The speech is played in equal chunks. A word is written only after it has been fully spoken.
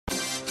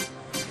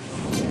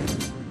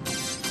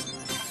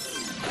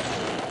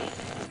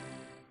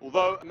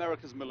Although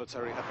America's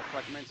military had the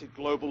fragmented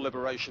global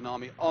liberation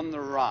army on the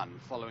run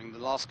following the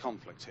last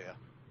conflict here,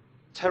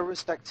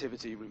 terrorist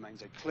activity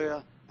remains a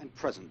clear and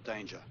present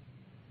danger.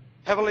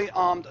 Heavily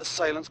armed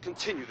assailants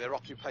continue their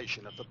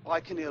occupation of the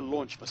Baikonur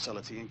launch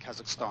facility in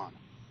Kazakhstan.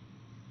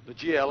 The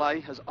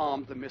GLA has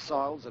armed the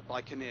missiles at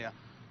Baikonur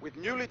with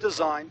newly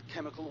designed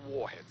chemical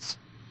warheads.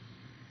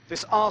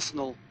 This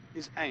arsenal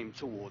is aimed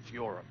towards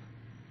Europe,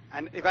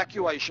 and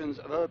evacuations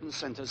of urban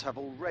centers have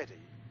already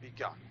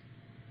begun.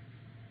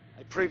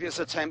 A previous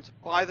attempt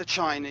by the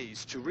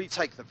Chinese to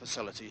retake the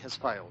facility has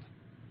failed.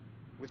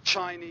 With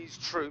Chinese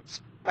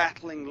troops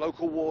battling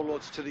local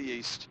warlords to the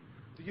east,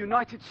 the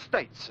United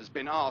States has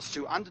been asked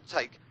to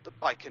undertake the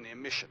Baikonur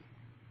mission.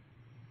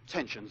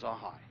 Tensions are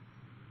high.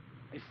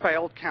 A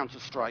failed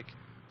counterstrike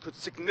could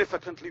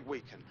significantly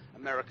weaken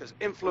America's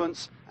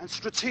influence and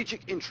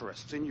strategic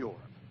interests in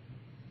Europe.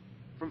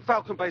 From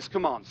Falcon Base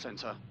Command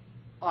Center,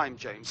 I'm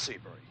James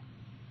Seabury.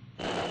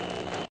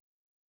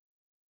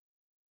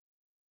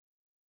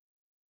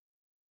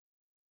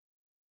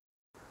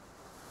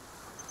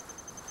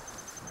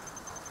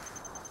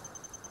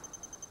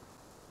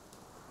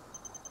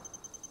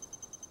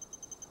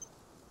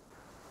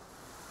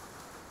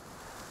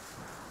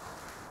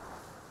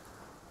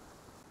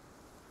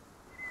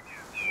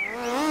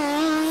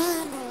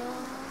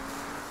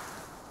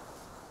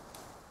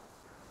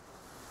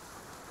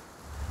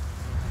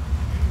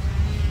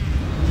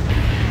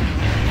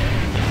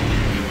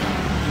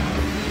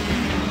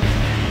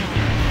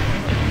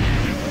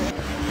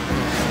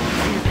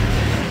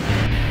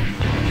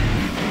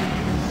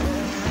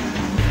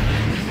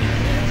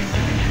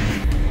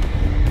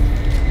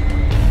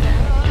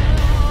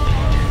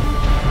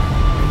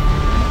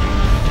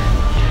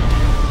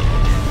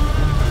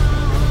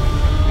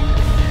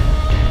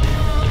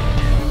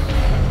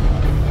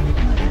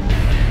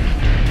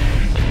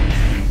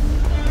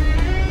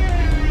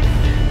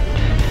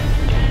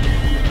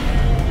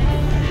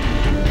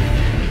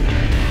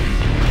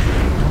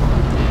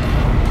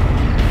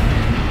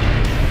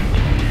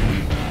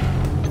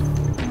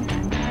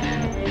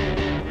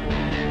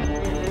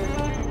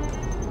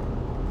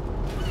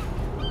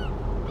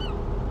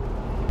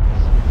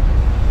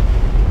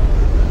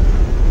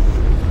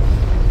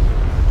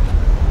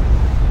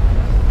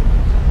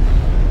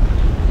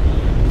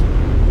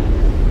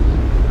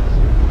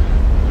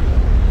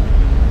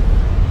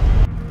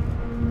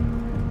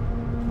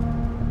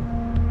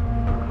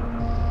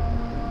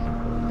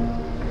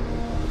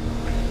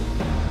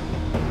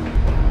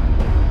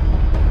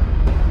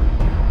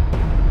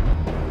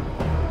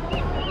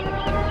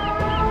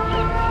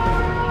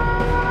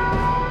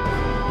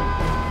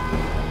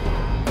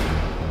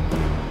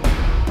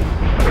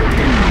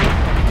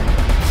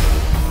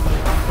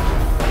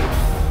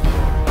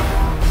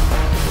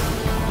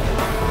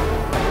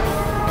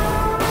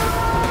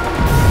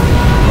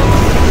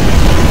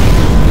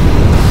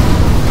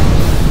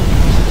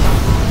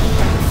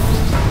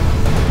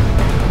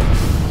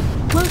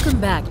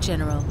 Back,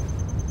 General.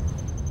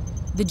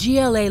 The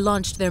GLA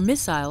launched their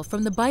missile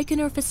from the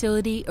Baikonur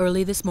facility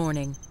early this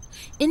morning.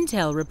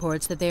 Intel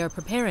reports that they are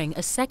preparing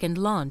a second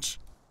launch.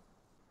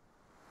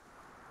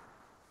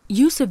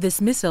 Use of this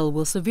missile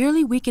will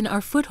severely weaken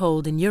our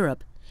foothold in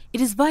Europe.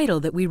 It is vital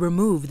that we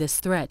remove this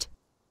threat.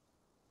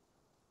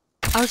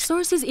 Our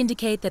sources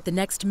indicate that the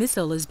next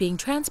missile is being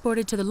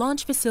transported to the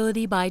launch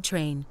facility by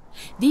train.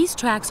 These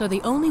tracks are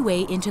the only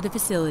way into the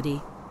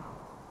facility.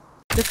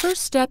 The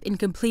first step in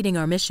completing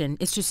our mission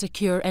is to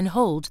secure and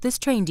hold this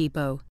train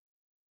depot.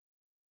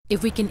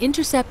 If we can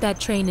intercept that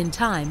train in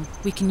time,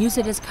 we can use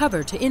it as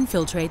cover to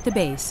infiltrate the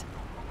base.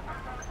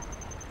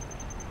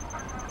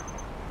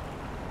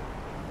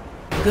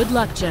 Good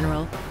luck,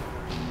 General.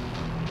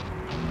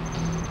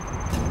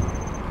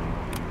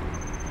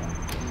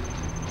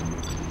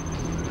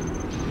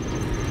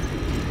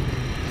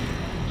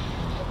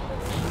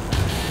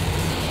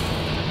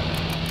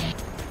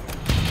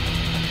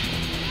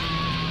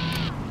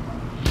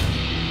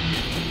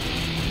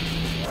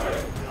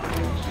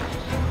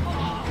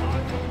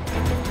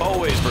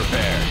 Always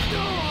prepared.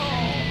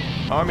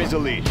 Army's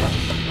elite.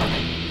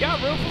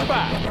 Got room for 5.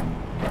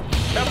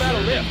 How about a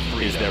lift?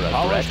 Is there a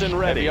Polished threat? and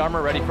ready. Heavy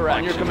armor ready for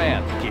action. On your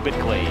command. Keep it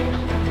clean.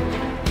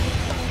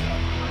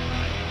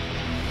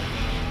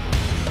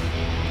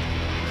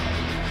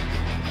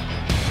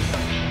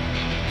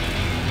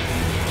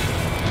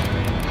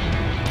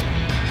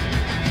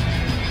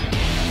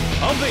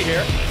 Humvee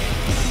here.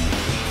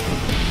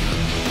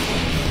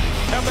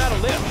 How about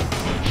a lift?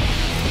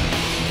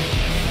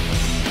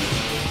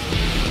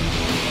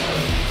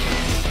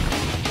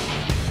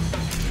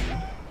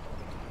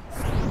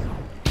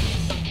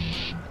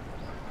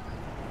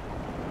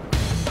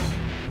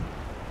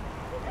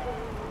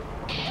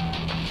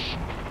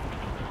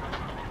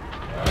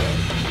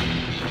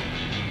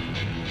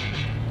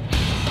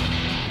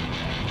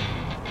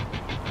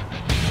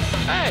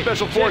 Hey,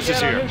 Special Forces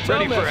check out our here, new tow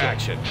ready for missile.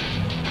 action.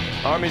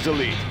 Army's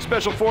elite.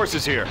 Special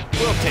Forces here.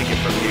 We'll take it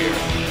from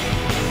here.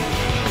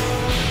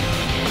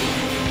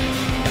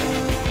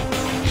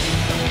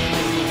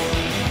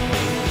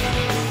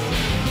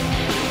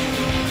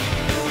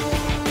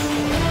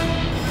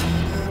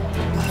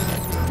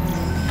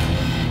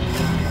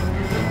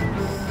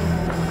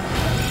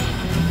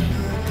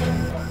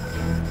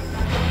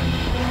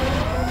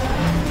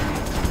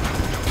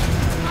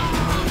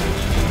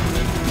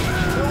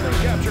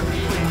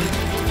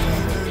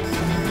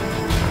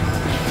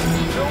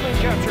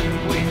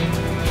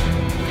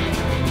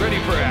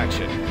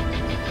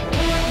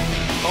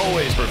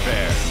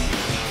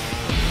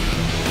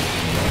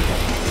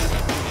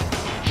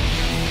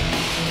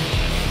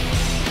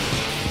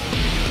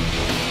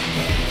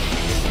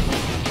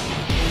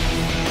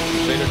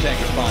 tank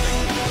responding.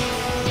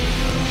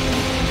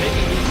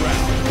 Taking new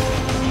ground.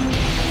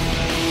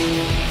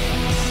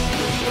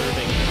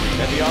 Preserving freedom.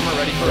 Heavy armor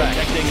ready for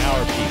action. Protecting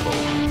our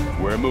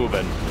people. We're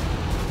moving.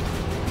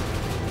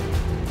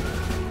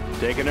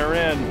 Taking her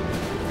in.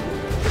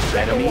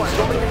 Enemies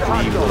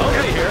free.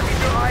 Okay, here. Keep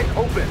your eyes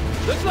open.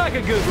 Looks like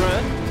a good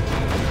run.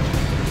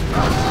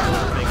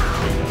 Preserving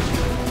freedom.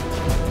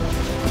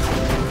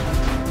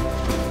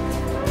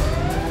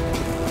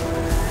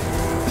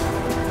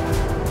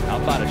 How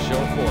about a show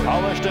of force?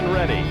 Polished and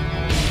ready.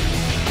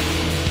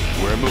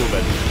 We're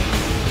moving.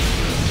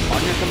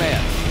 On your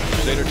command.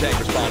 Crusader tank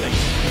responding.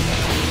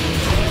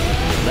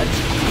 Let's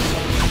do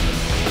something.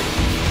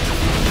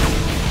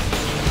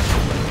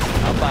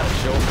 How about a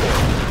show of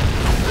force?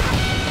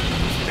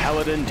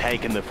 Paladin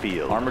tank in the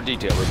field. Armor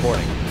detail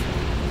reporting.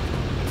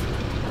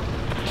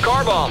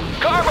 Car bomb!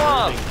 Car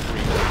bomb!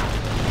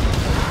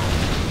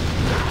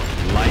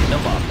 Light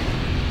them up.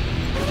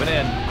 Moving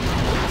in.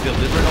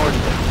 Delivering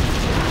ordnance.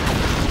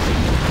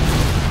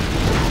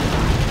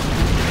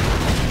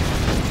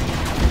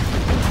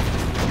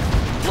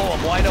 Blow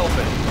them wide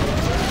open.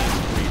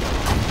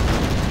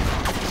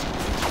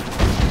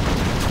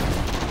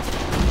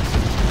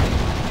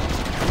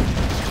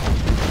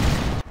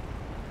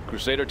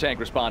 Crusader tank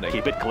responding.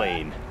 Keep it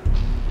clean.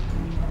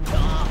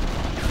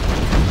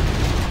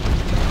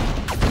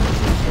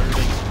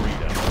 Preserving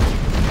freedom.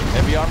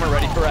 Heavy armor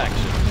ready for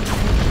action.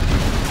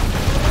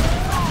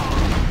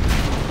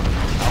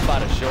 How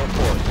about a show of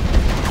force?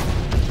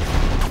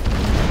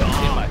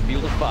 In my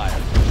field of fire.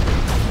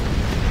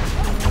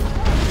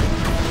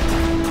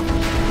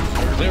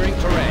 Clearing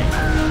terrain.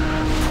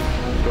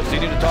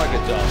 Proceeding to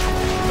target zone.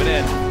 Moving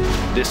in.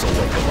 This'll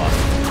wake them up.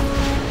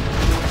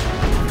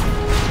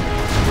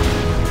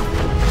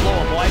 Blow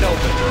them wide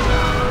open.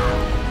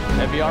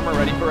 Heavy armor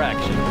ready for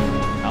action.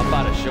 How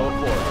about a show of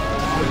force?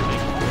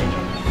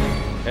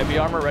 Heavy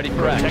armor ready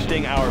for action.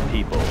 Protecting our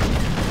people.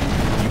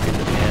 You can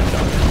depend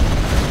on it.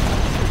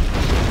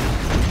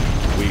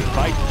 We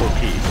fight for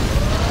peace.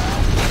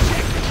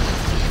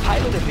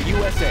 Pilot of the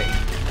USA.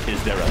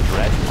 Is there a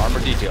threat? Armor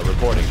detail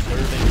reporting.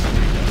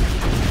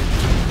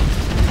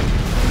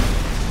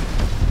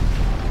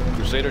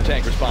 Crusader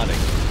tank responding.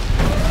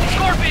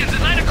 Scorpions at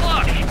 9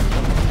 o'clock.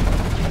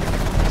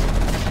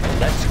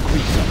 Let's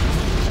grease them.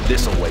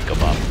 This'll wake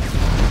them up.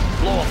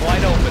 Blow them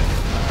wide open.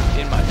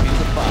 In my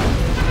field of fire.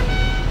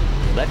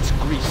 Let's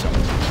grease them.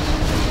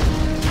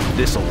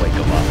 This'll wake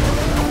them up.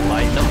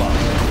 Lighten them up.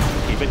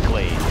 Keep it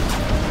clean.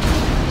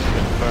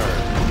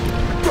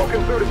 Confirmed.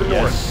 Broken through to the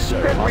north. Yes,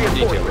 sir. Send Armor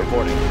detail reinforcements.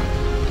 reporting.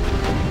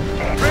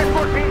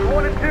 Transport teams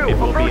 1 and 2 It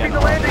will be approaching an the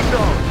landing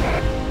zone.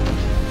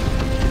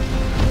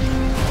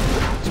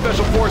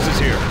 Special forces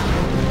here.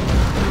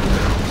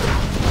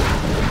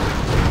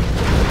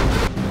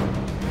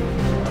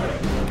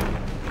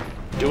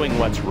 Doing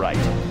what's right.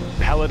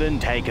 Paladin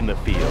tank in the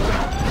field.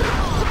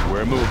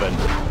 We're moving.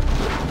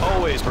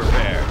 Always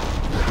prepared.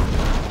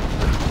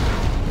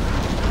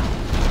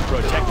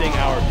 Protecting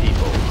our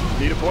people.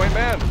 Need a point,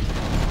 man?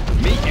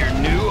 Meet your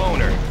new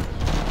owner.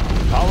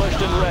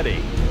 Polished and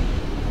ready.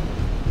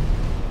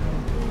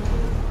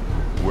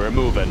 We're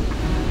moving.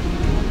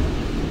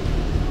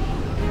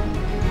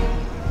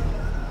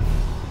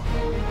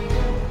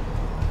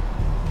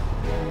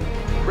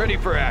 Ready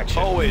for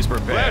action. Always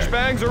prepared.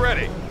 Flashbangs are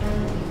ready.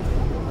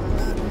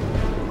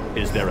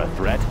 Is there a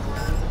threat?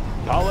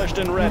 Polished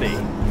and ready.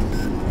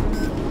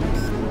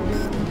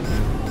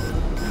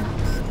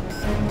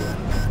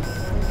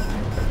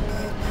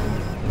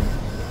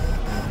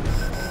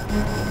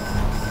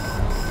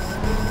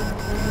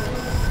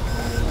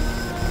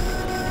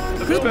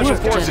 Good Special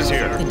work, forces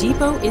General. here. The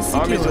depot is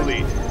Army's secure.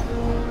 elite.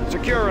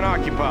 Secure and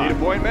occupied. Need a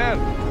point, man?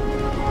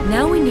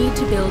 Now we need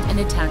to build an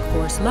attack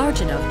force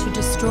large enough to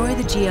destroy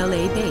the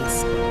GLA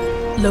base.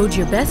 Load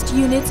your best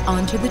units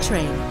onto the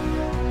train.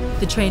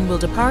 The train will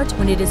depart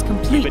when it is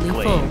completely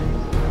clean. full.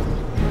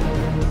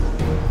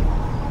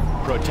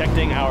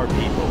 Protecting our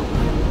people.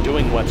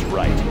 Doing what's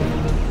right.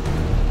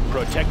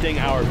 Protecting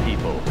our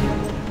people.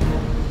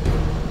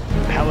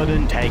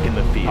 Paladin tank in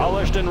the field.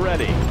 Polished and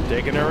ready.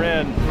 Taking her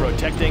in.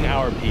 Protecting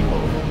our people.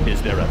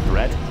 Is there a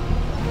threat?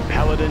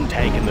 Paladin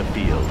tank in the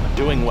field.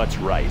 Doing what's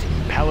right.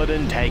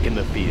 Paladin tank in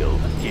the field.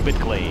 Keep it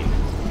clean.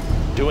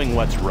 Doing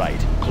what's right.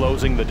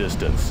 Closing the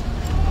distance.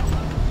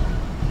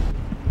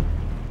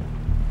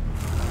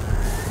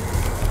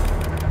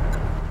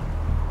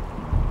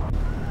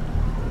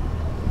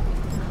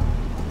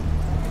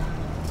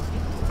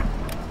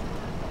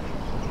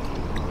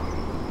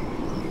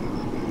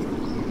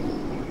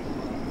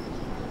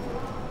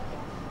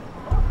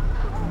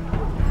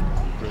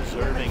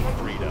 Preserving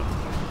freedom.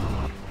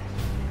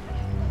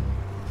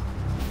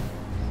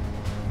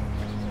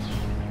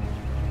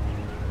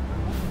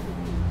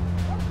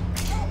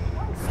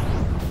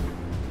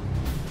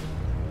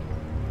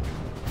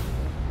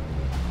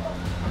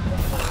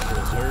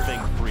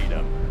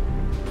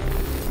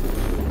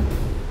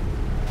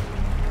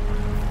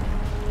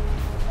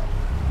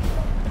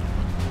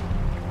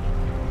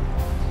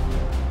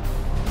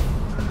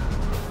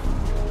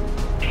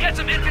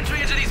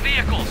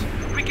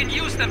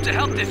 them to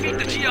help defeat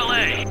the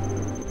GLA.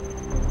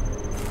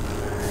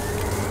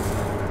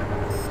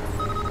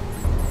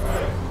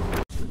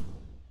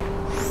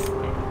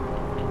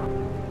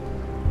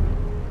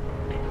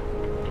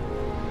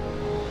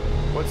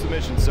 What's the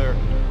mission, sir?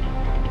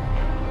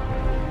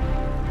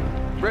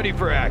 Ready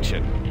for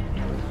action.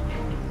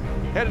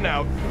 Heading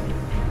out.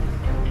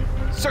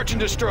 Search and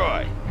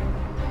destroy.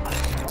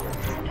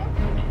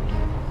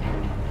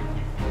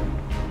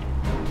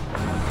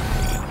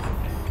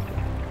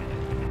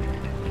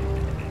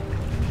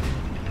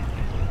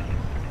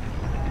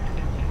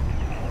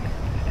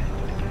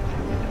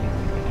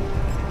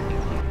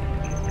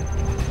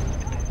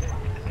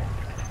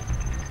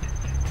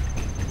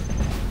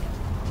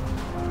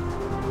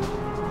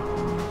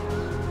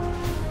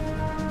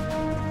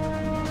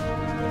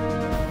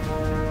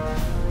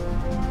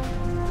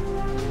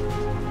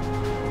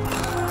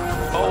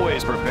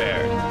 Always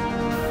prepared.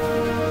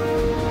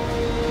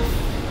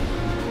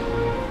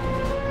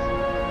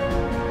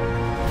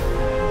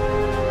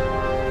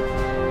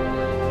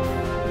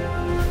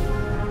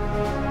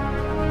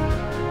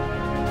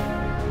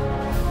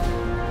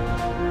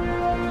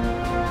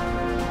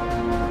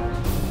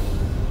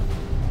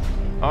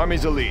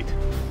 Army's elite.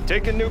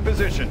 Taking new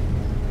position.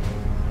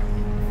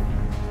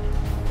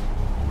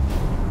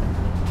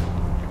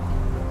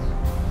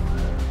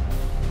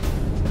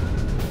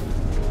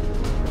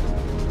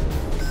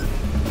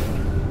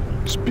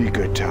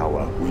 Speaker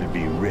tower will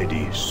be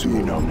ready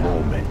soon. In a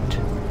moment.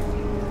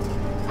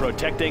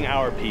 Protecting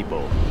our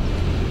people.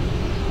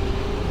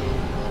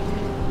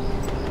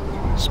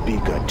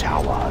 Speaker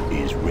tower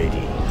is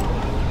ready.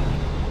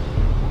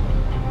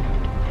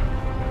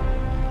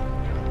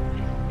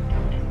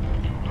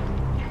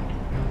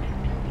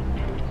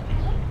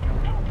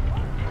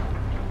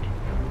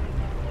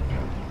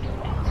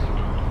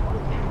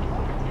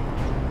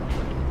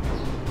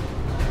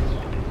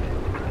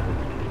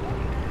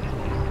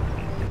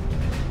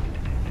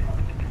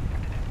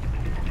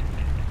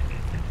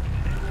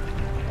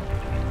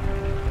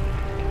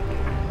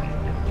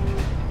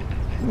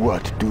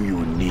 What do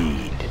you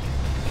need?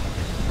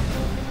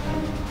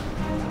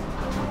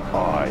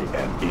 I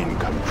am in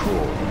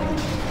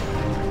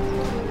control.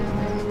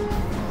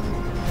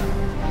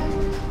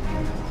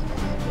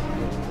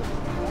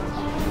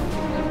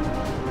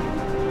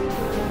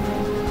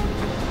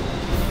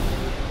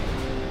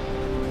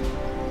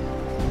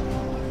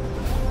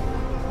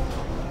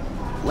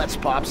 Let's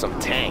pop some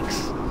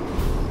tanks.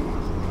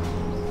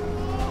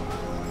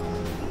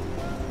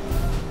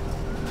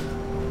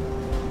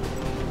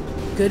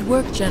 Good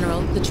work,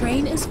 General. The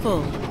train is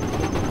full.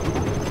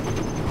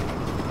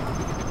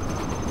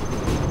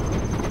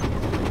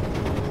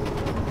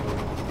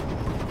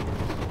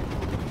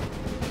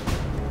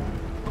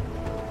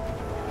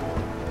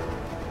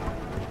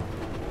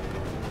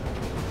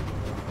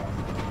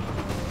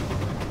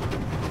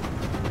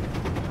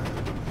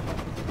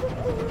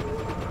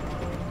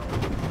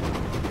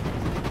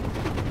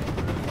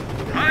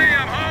 Honey,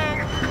 I'm home!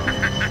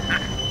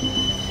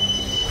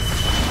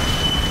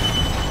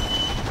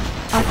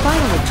 Our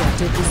final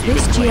objective is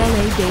this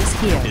GLA base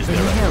here Is in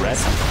there the a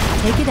hills.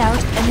 threat? Take it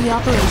out and the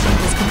operation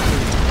is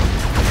complete.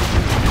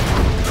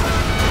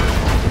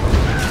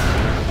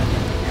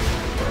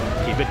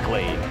 Keep it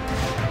clean.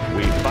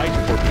 We fight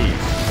for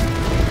peace.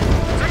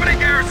 Somebody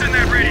garrison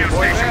that radio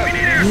station. We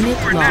need air Unit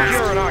support lost. now.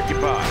 Secure and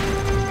occupied.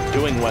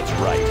 Doing what's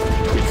right.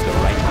 It's the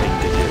right thing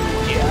to do.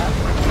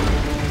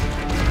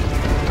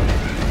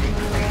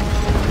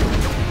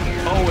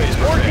 Always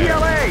More prepared.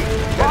 GLA!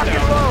 Lock Head and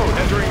down. load!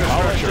 Entering the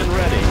Polished structure. and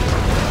ready.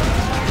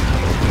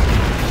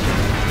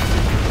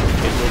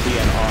 It will be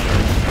an honor.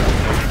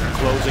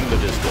 Closing the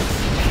distance.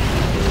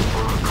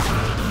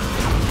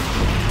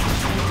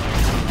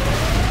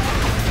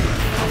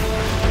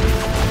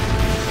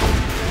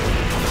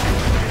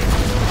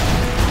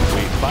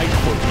 We fight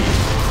for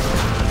peace.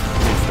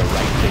 It's the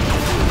right thing to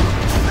do.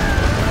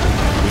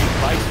 We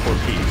fight for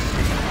peace.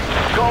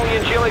 Calling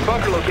in GLA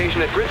bunker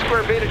location at Grid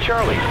Square Beta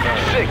Charlie.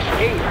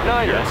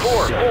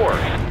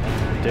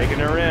 689444. Taking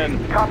her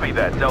in. Copy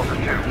that, Delta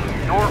 2.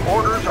 Your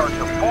orders are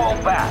to fall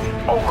back.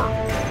 Over.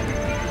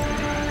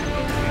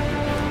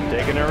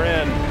 Taking her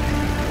in.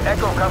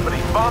 Echo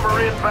Company, bomber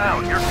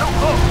inbound. You're too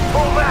close.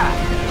 Pull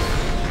back.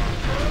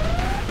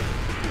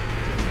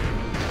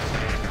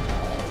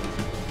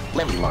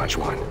 Let me launch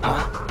one,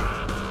 huh?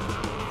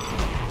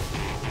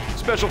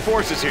 Special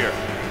forces here.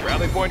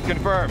 Rally point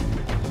confirmed.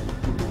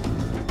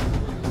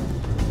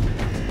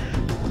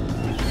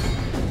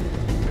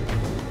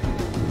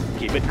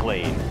 Keep it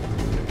clean.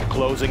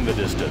 Closing the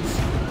distance.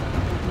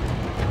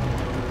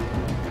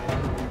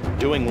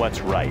 Doing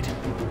what's right.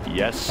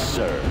 Yes,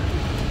 sir.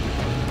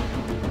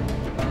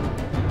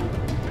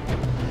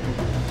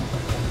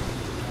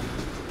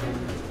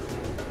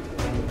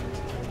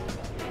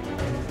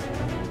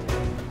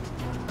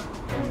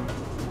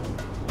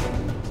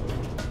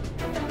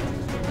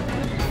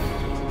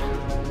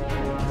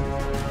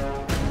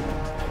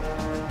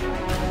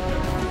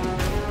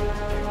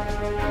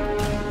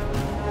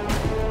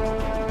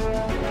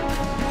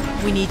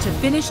 We need to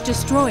finish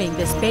destroying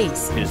this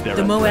base. Is there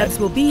The a Moabs threat?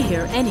 will be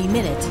here any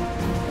minute.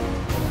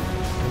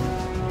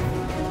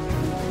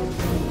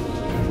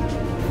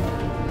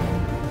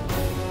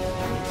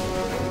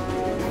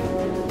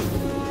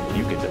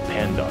 You can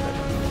depend on it.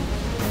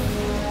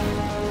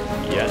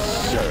 Yes,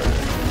 sir.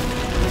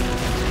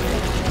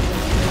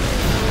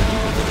 You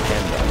can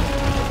depend on it.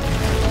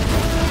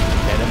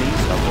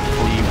 Enemies of the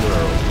free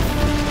world.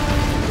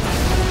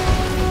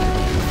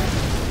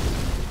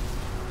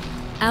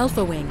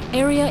 Alpha Wing,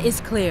 area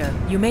is clear.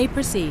 You may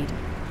proceed.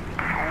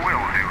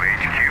 Will do,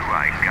 HQ.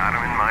 I got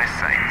him in my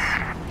sights.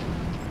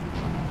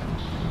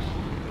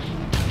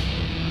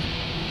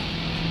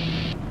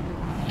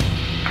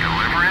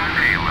 Delivering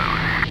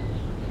payload.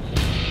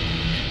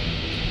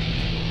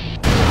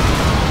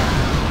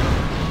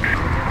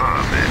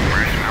 Love that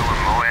fresh smell of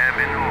Moab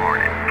in the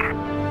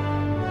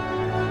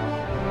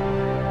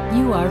morning.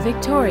 You are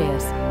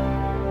victorious.